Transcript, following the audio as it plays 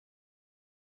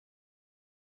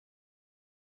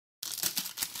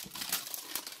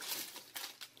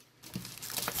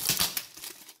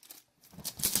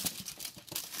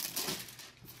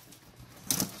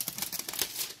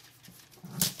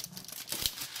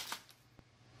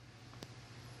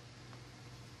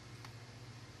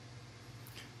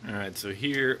Alright, so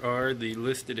here are the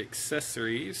listed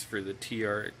accessories for the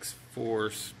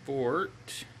TRX-4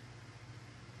 Sport.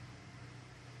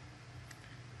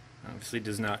 Obviously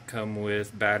does not come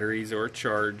with batteries or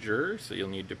charger, so you'll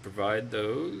need to provide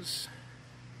those.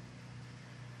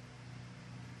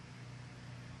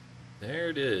 There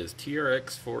it is,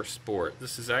 TRX-4 Sport.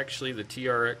 This is actually the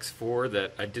TRX-4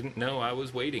 that I didn't know I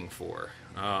was waiting for.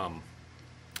 Love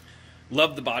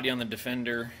the body on the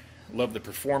Defender. Love the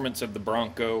performance of the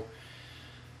Bronco.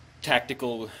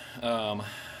 Tactical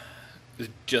is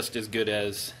just as good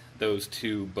as those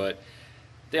two, but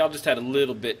they all just had a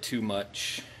little bit too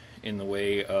much in the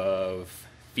way of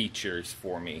features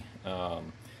for me.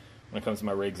 When it comes to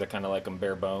my rigs, I kind of like them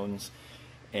bare bones.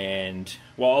 And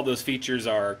while all those features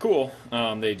are cool,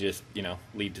 they just,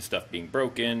 lead to stuff being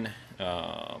broken,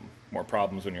 more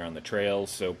problems when you're on the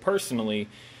trails. So personally,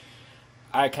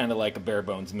 I kind of like a bare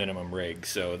bones minimum rig,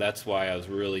 so that's why I was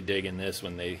really digging this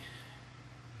when they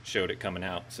showed it coming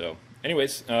out. So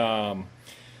anyways, the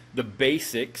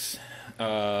basics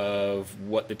of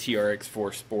what the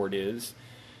TRX-4 Sport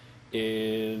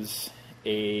is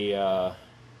a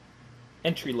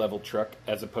entry-level truck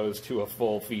as opposed to a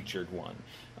full featured one.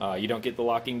 You don't get the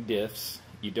locking diffs,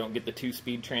 you don't get the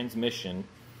 2-speed transmission,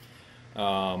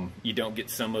 you don't get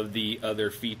some of the other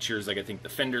features, like I think the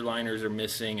fender liners are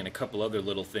missing and a couple other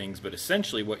little things, but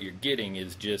essentially what you're getting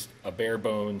is just a bare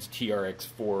bones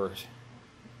TRX-4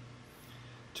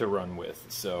 to run with.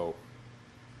 So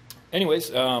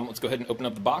anyways, let's go ahead and open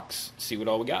up the box, see what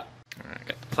all we got. Alright,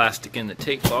 got the plastic and the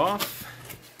tape off.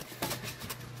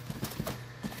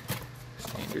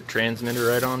 Standard transmitter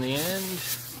right on the end.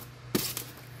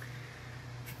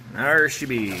 There she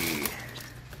be.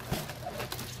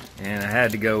 And I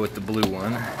had to go with the blue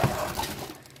one.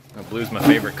 Well, blue's my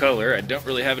favorite color. I don't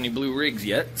really have any blue rigs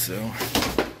yet, so.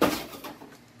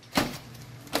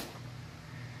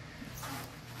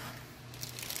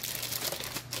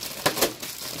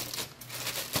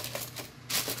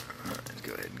 Alright,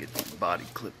 go ahead and get the body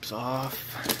clips off.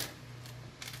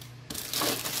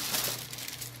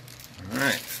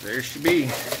 Alright, so there she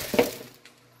be.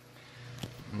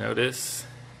 Notice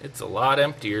it's a lot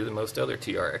emptier than most other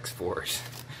TRX-4s.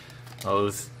 All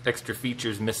those extra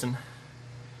features missing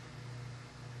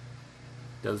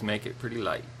does make it pretty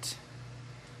light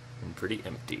and pretty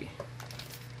empty.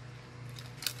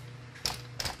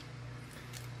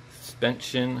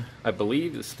 Suspension, I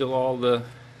believe, is still all the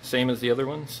same as the other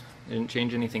ones. Didn't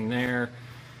change anything there.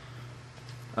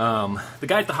 The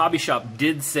guy at the hobby shop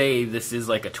did say this is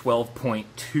like a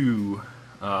 12.2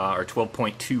 or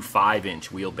 12.25 inch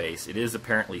wheelbase. It is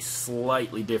apparently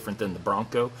slightly different than the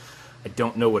Bronco. I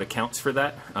don't know what accounts for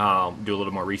that. Do a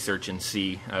little more research and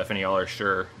see if any of y'all are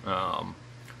sure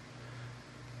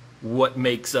what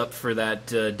makes up for that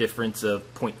difference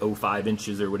of 0.05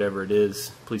 inches or whatever it is.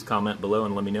 Please comment below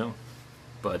and let me know.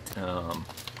 But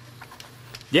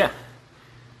yeah,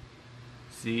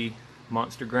 see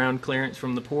monster ground clearance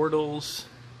from the portals.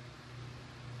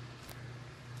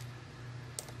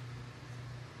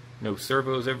 No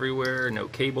servos everywhere, no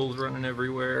cables running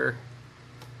everywhere.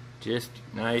 Just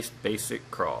nice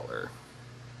basic crawler.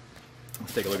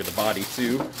 Let's take a look at the body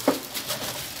too.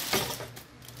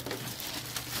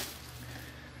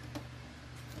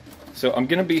 So I'm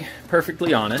gonna be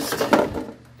perfectly honest,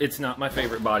 it's not my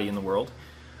favorite body in the world.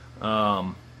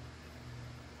 But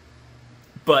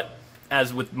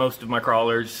as with most of my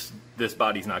crawlers, this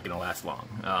body's not gonna last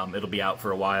long. It'll be out for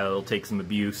a while, it'll take some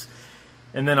abuse,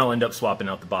 and then I'll end up swapping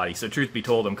out the body. So truth be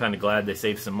told, I'm kind of glad they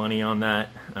saved some money on that.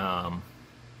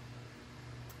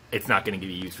 It's not going to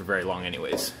be used for very long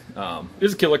anyways. This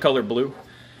is a killer color blue.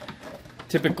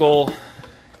 Typical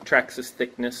Traxxas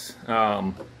thickness.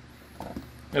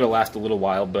 It'll last a little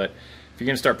while, but if you're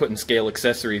going to start putting scale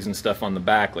accessories and stuff on the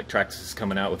back, like Traxxas is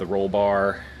coming out with a roll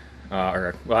bar,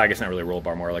 or, well, I guess not really a roll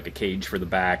bar, more like a cage for the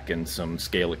back and some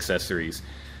scale accessories.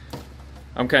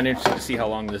 I'm kind of interested to see how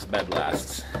long this bed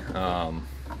lasts. Kind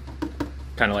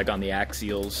of like on the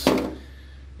axials,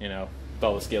 with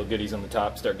all the scale goodies on the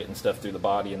top, start getting stuff through the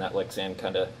body, and that Lexan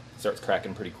kind of starts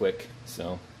cracking pretty quick.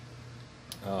 So,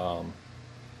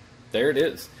 there it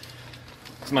is.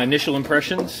 It's my initial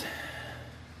impressions.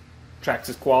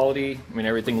 Traxxas quality. I mean,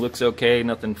 everything looks okay.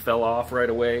 Nothing fell off right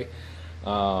away.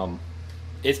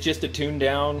 It's just a tuned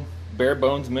down, bare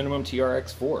bones minimum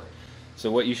TRX-4.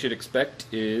 So what you should expect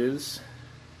is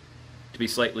to be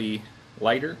slightly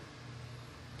lighter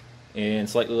and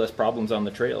slightly less problems on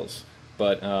the trails.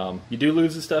 But you do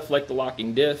lose the stuff like the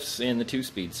locking diffs and the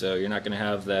 2-speed, so you're not going to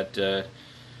have that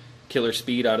killer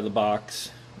speed out of the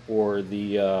box or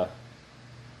the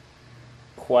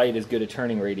quite as good a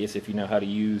turning radius if you know how to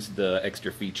use the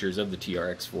extra features of the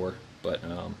TRX-4. But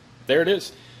there it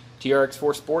is,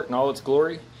 TRX-4 Sport in all its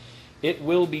glory. It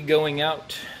will be going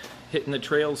out, hitting the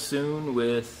trails soon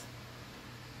with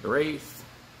the Wraith,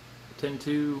 the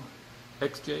 10.2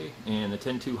 XJ, and the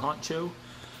 10.2 Honcho.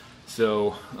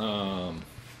 So,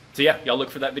 so yeah, y'all look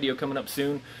for that video coming up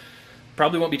soon.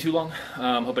 Probably won't be too long.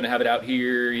 I'm hoping to have it out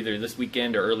here either this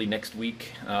weekend or early next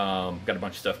week. Got a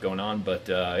bunch of stuff going on, but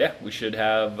yeah, we should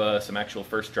have some actual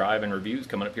first drive and reviews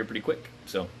coming up here pretty quick.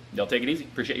 So y'all take it easy.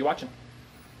 Appreciate you watching.